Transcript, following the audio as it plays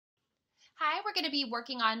Hi, we're going to be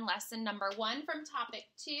working on lesson number 1 from topic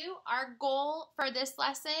 2. Our goal for this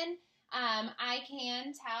lesson, I can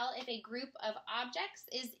tell if a group of objects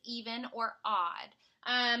is even or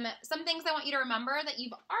odd. Some things I want you to remember that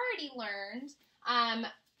you've already learned. I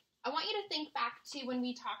want you to think back to when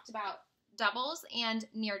we talked about doubles and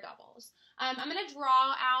near doubles. I'm going to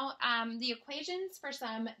draw out the equations for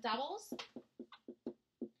some doubles.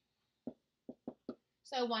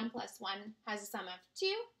 So 1 plus 1 has a sum of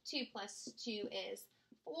 2. 2 plus 2 is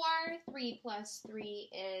 4. 3 plus 3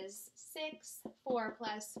 is 6. 4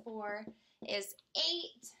 plus 4 is 8.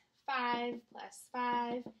 5 plus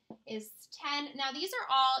 5 is 10. Now these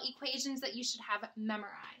are all equations that you should have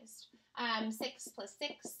memorized. 6 plus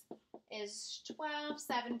 6 is 12.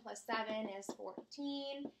 7 plus 7 is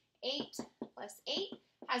 14. 8 plus 8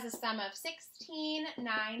 has a sum of 16,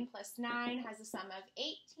 9 plus 9 has a sum of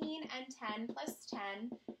 18, and 10 plus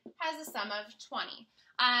 10 has a sum of 20.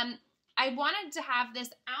 I wanted to have this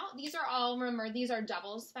out. These are all, remember, these are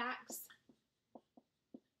doubles facts.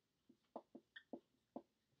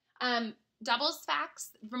 Doubles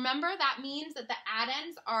facts, remember that means that the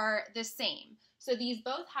addends are the same. So these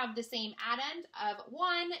both have the same addend of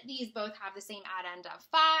 1, these both have the same addend of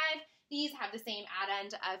 5, these have the same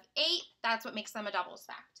addend of 8. That's what makes them a doubles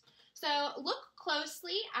fact. So look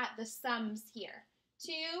closely at the sums here.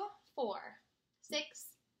 2, 4, 6,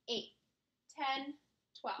 8, 10,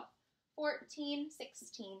 12, 14,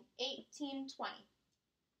 16, 18, 20.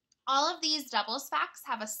 All of these doubles facts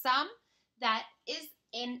have a sum that is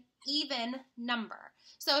an even number.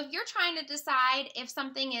 So if you're trying to decide if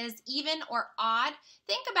something is even or odd,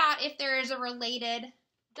 think about if there is a related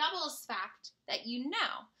doubles fact that you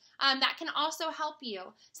know. That can also help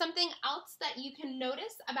you. Something else that you can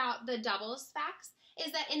notice about the doubles facts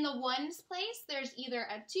is that in the ones place, there's either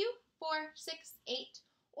a 2, 4, 6, 8,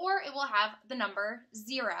 or it will have the number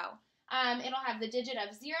 0. It'll have the digit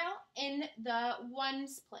of 0 in the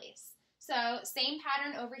ones place. So same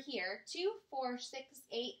pattern over here, 2, 4, 6,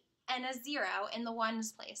 8, and a 0 in the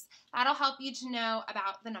ones place. That'll help you to know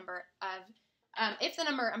about the number of, if the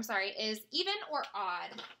number, is even or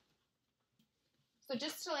odd. So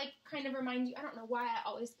just to kind of remind you, I don't know why I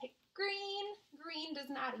always pick green. Green does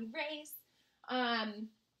not erase.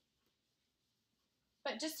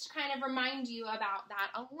 But just to kind of remind you about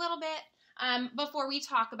that a little bit before we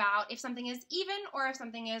talk about if something is even or if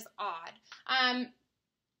something is odd.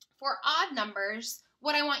 For odd numbers,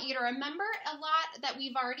 what I want you to remember a lot that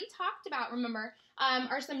we've already talked about, remember,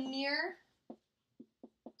 are some near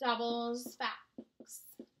doubles facts.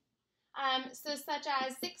 So such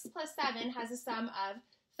as 6 plus 7 has a sum of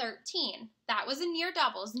 13. That was a near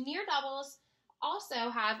doubles. Near doubles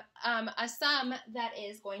also have a sum that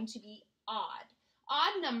is going to be odd.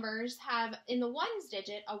 Odd numbers have in the ones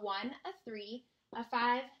digit a 1, a 3, a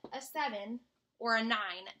 5, a 7, or a 9.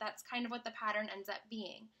 That's kind of what the pattern ends up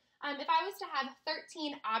being. If I was to have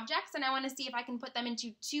 13 objects and I want to see if I can put them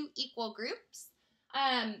into 2 equal groups,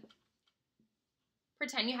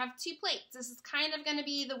 pretend you have 2 plates. This is kind of going to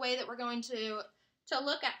be the way that we're going to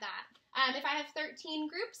look at that. If I have 13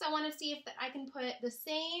 groups, I want to see if I can put the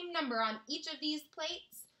same number on each of these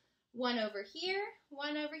plates. 1 over here,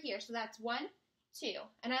 1 over here. So that's 1, 2.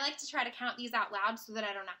 And I like to try to count these out loud so that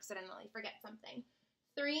I don't accidentally forget something.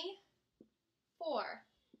 3, 4,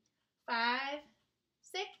 5,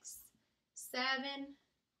 6, 7,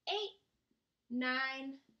 8, 9,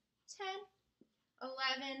 10,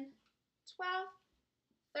 11, 12,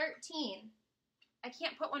 13. I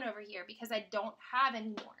can't put 1 over here because I don't have any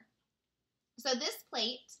more. So this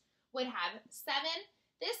plate would have 7.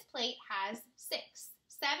 This plate has 6.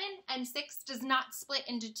 7 and 6 does not split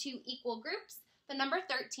into 2 equal groups. The number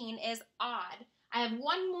 13 is odd. I have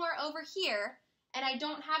 1 more over here, and I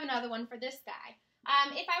don't have another one for this guy.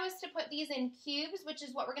 If I was to put these in cubes, which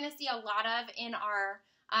is what we're going to see a lot of in our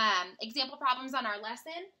example problems on our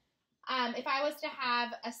lesson, if I was to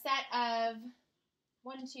have a set of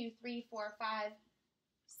 1, 2, 3, 4, 5,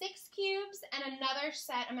 6 cubes, and another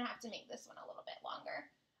set, I'm going to have to make this one a little bit longer,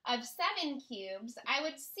 of 7 cubes, I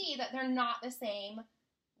would see that they're not the same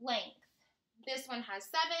length. This one has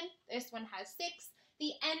 7, this one has 6.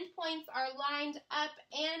 The endpoints are lined up,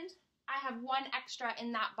 and I have 1 extra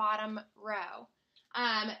in that bottom row.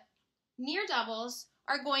 Near doubles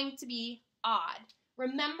are going to be odd.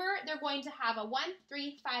 Remember, they're going to have a 1,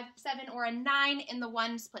 3, 5, 7, or a 9 in the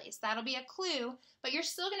ones place. That'll be a clue, but you're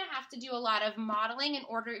still going to have to do a lot of modeling in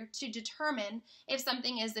order to determine if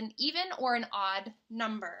something is an even or an odd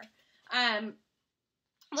number.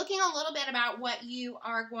 Looking a little bit about what you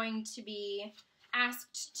are going to be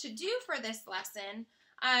asked to do for this lesson,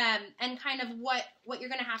 and kind of what you're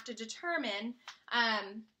going to have to determine,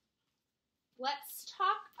 let's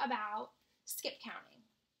talk about skip counting.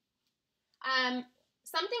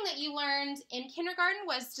 Something that you learned in kindergarten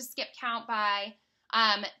was to skip count by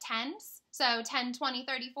tens. So 10, 20,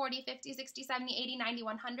 30, 40, 50, 60, 70, 80, 90,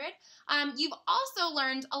 100. You've also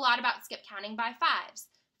learned a lot about skip counting by fives.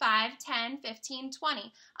 5, 10, 15,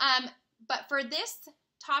 20. But for this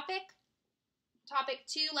topic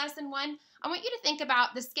 2, lesson 1, I want you to think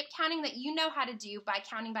about the skip counting that you know how to do by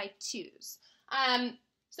counting by twos.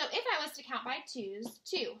 So if I was to count by twos,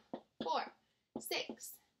 2, 4,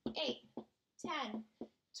 6, 8, 10,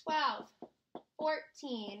 12,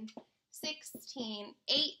 14, 16,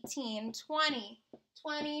 18, 20,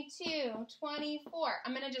 22, 24.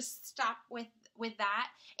 I'm going to just stop with that.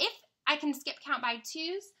 If I can skip count by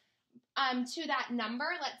twos to that number,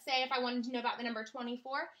 let's say if I wanted to know about the number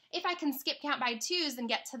 24, if I can skip count by twos and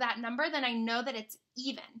get to that number, then I know that it's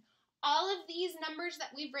even. All of these numbers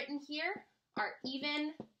that we've written here are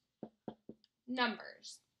even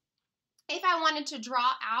numbers. If I wanted to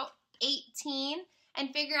draw out 18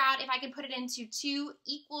 and figure out if I could put it into 2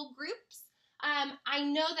 equal groups, I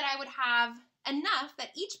know that I would have enough that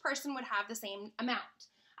each person would have the same amount.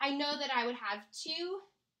 I know that I would have 2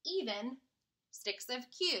 even sticks of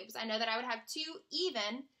cubes. I know that I would have 2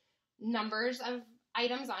 even numbers of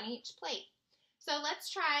items on each plate. So let's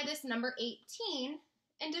try this number 18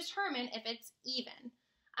 and determine if it's even.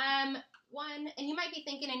 And you might be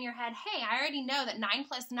thinking in your head, hey, I already know that 9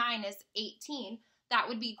 plus 9 is 18. That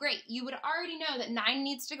would be great. You would already know that 9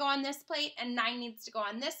 needs to go on this plate and 9 needs to go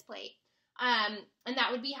on this plate. And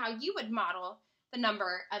that would be how you would model the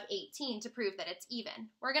number of 18 to prove that it's even.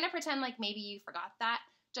 We're going to pretend like maybe you forgot that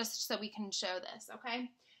just so we can show this, okay?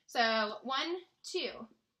 So 1, 2,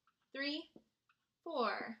 3,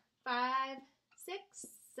 4, 5, 6,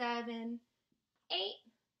 7, 8,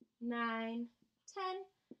 9, 10,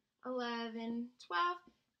 11, 12,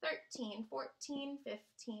 13, 14,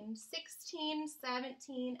 15, 16,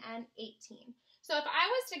 17, and 18. So if I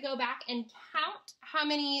was to go back and count how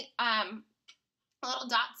many little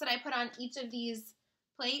dots that I put on each of these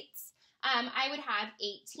plates, I would have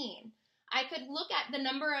 18. I could look at the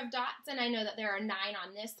number of dots and I know that there are 9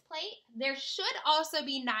 on this plate. There should also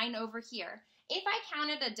be 9 over here. If I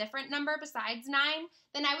counted a different number besides 9,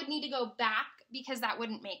 then I would need to go back because that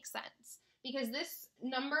wouldn't make sense. Because this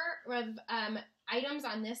number of items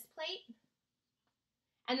on this plate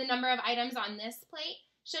and the number of items on this plate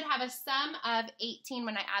should have a sum of 18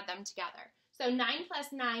 when I add them together. So 9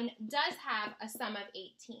 plus 9 does have a sum of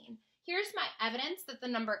 18. Here's my evidence that the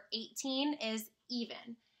number 18 is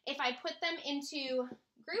even. If I put them into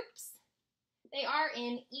groups, they are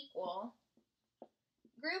in equal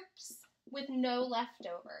groups with no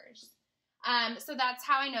leftovers. So that's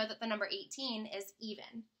how I know that the number 18 is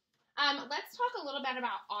even. Let's talk a little bit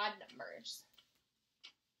about odd numbers.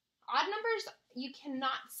 Odd numbers you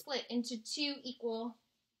cannot split into 2 equal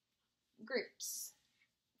groups.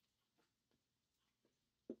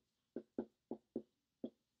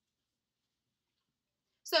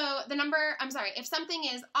 So if something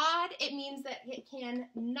is odd, it means that it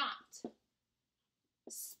cannot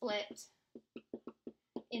split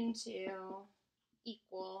into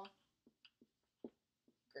equal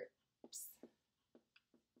groups.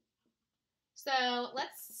 So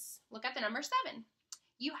let's look at the number 7.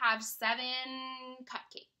 You have 7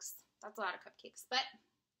 cupcakes. That's a lot of cupcakes, but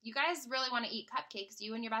you guys really want to eat cupcakes,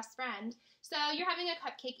 you and your best friend. So you're having a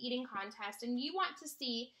cupcake eating contest, and you want to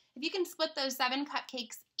see if you can split those 7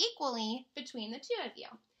 cupcakes equally between the 2 of you.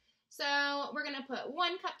 So we're going to put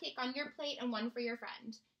 1 cupcake on your plate and 1 for your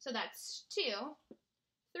friend. So that's 2,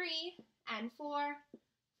 3, and 4,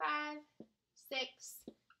 5, 6,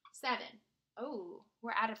 7. Oh,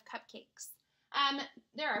 we're out of cupcakes.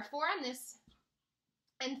 There are 4 on this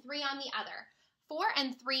and 3 on the other. 4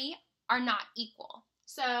 and 3 are not equal.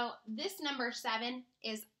 So this number 7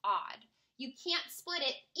 is odd. You can't split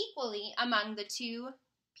it equally among the 2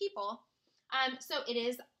 people, so it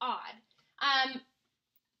is odd.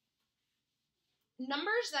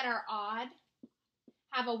 Numbers that are odd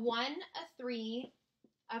have a 1, a 3,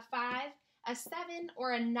 a 5, a 7,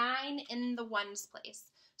 or a 9 in the ones place.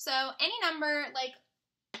 So any number like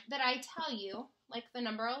that I tell you, like the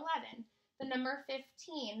number 11, the number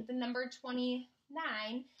 15, the number 29,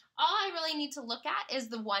 all I really need to look at is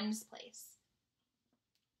the ones place.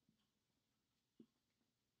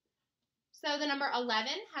 So the number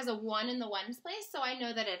 11 has a 1 in the ones place, so I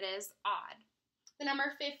know that it is odd. The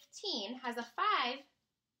number 15 has a 5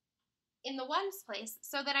 in the ones place,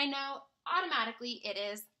 so that I know automatically it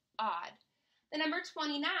is odd. The number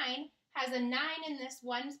 29 has a 9 in this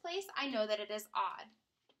ones place, I know that it is odd.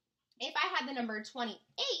 If I had the number 28,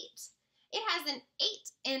 it has an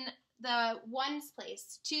 8 in the ones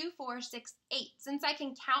place, 2, 4, 6, 8. Since I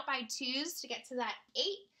can count by twos to get to that 8,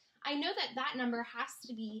 I know that that number has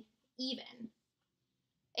to be even.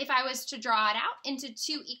 If I was to draw it out into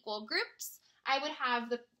 2 equal groups, I would have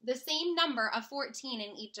the same number of 14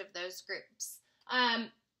 in each of those groups.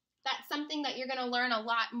 That's something that you're going to learn a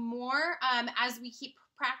lot more as we keep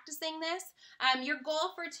practicing this. Your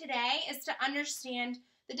goal for today is to understand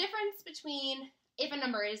the difference between if a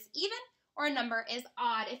number is even or a number is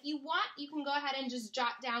odd. If you want, you can go ahead and just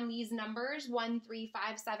jot down these numbers, 1, 3,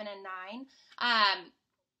 5, 7, and 9.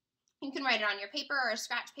 You can write it on your paper or a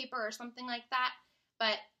scratch paper or something like that.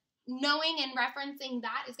 But knowing and referencing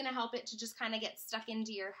that is going to help it to just kind of get stuck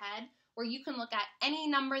into your head, where you can look at any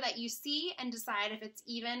number that you see and decide if it's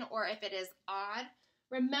even or if it is odd.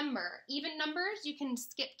 Remember, even numbers, you can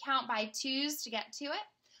skip count by twos to get to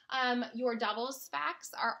it. Your doubles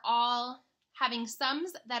facts are all having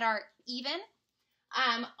sums that are even.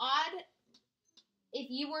 Odd, if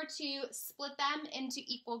you were to split them into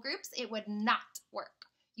equal groups, it would not work.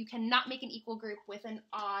 You cannot make an equal group with an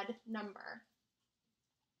odd number.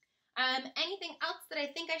 Anything else that I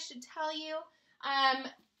think I should tell you?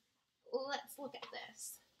 Let's look at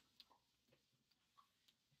this.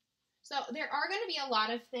 So there are going to be a lot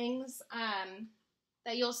of things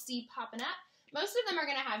that you'll see popping up. Most of them are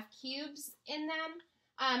going to have cubes in them.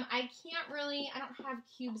 I don't have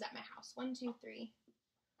cubes at my house. 1, 2, 3,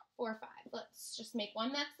 4, 5. Let's just make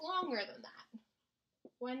one that's longer than that.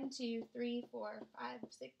 1, 2, 3, 4, 5,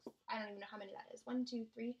 6. I don't even know how many that is. 1, 2,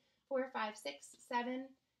 3, 4, 5, 6, 7,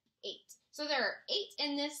 8. So there are 8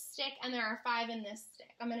 in this stick and there are 5 in this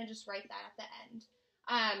stick. I'm going to just write that at the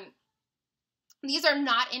end. These are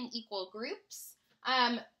not in equal groups.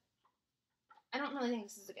 I don't really think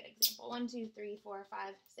this is a good example. 1, 2, 3, 4,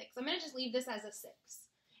 5, 6. I'm going to just leave this as a 6.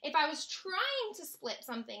 If I was trying to split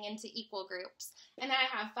something into equal groups and I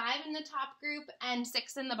have 5 in the top group and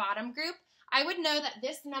 6 in the bottom group, I would know that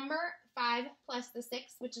this number, 5 plus the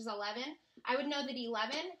 6, which is 11, I would know that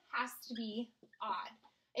 11 has to be odd.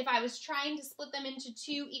 If I was trying to split them into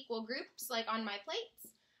 2 equal groups, like on my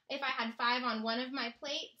plates, if I had 5 on one of my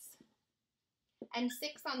plates and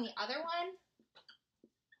 6 on the other one,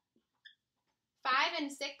 5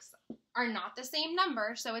 and 6 are not the same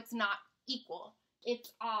number, so it's not equal.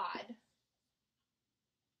 It's odd.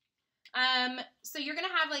 So you're going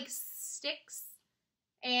to have like sticks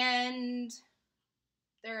and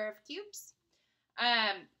there are cubes.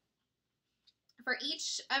 For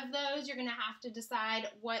each of those, you're going to have to decide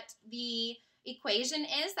what the equation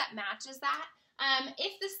is that matches that.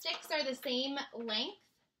 If the sticks are the same length,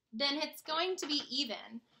 then it's going to be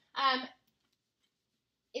even.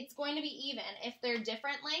 It's going to be even. If they're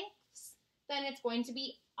different lengths, then it's going to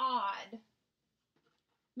be odd.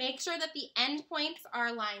 Make sure that the end points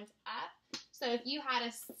are lined up. So if you had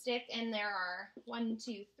a stick and there are 1,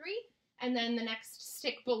 2, 3, and then the next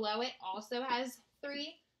stick below it also has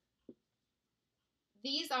 3,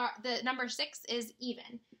 the number 6 is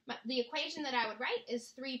even. The equation that I would write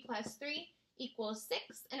is 3 plus 3 equals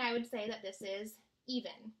 6, and I would say that this is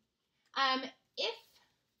even. If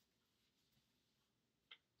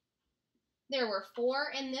there were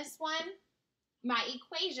 4 in this one, my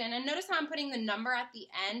equation, and notice how I'm putting the number at the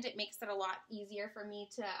end, it makes it a lot easier for me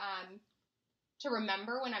to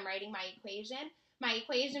remember when I'm writing my equation. My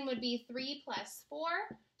equation would be 3 plus 4.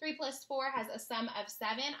 3 plus 4 has a sum of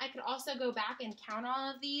 7. I could also go back and count all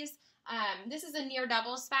of these. This is a near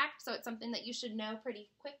doubles fact, so it's something that you should know pretty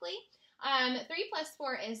quickly. 3 plus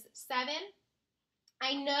 4 is 7.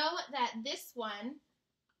 I know that this one,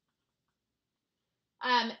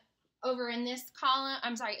 over in this column,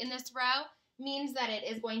 in this row, means that it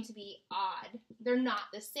is going to be odd. They're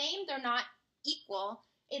not the same, they're not equal,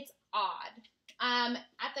 it's odd.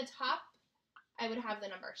 At the top, I would have the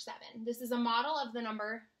number 7. This is a model of the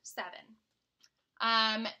number 7.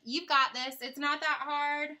 You've got this. It's not that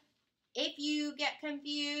hard. If you get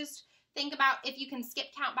confused, think about if you can skip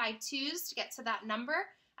count by twos to get to that number,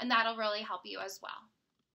 and that'll really help you as well.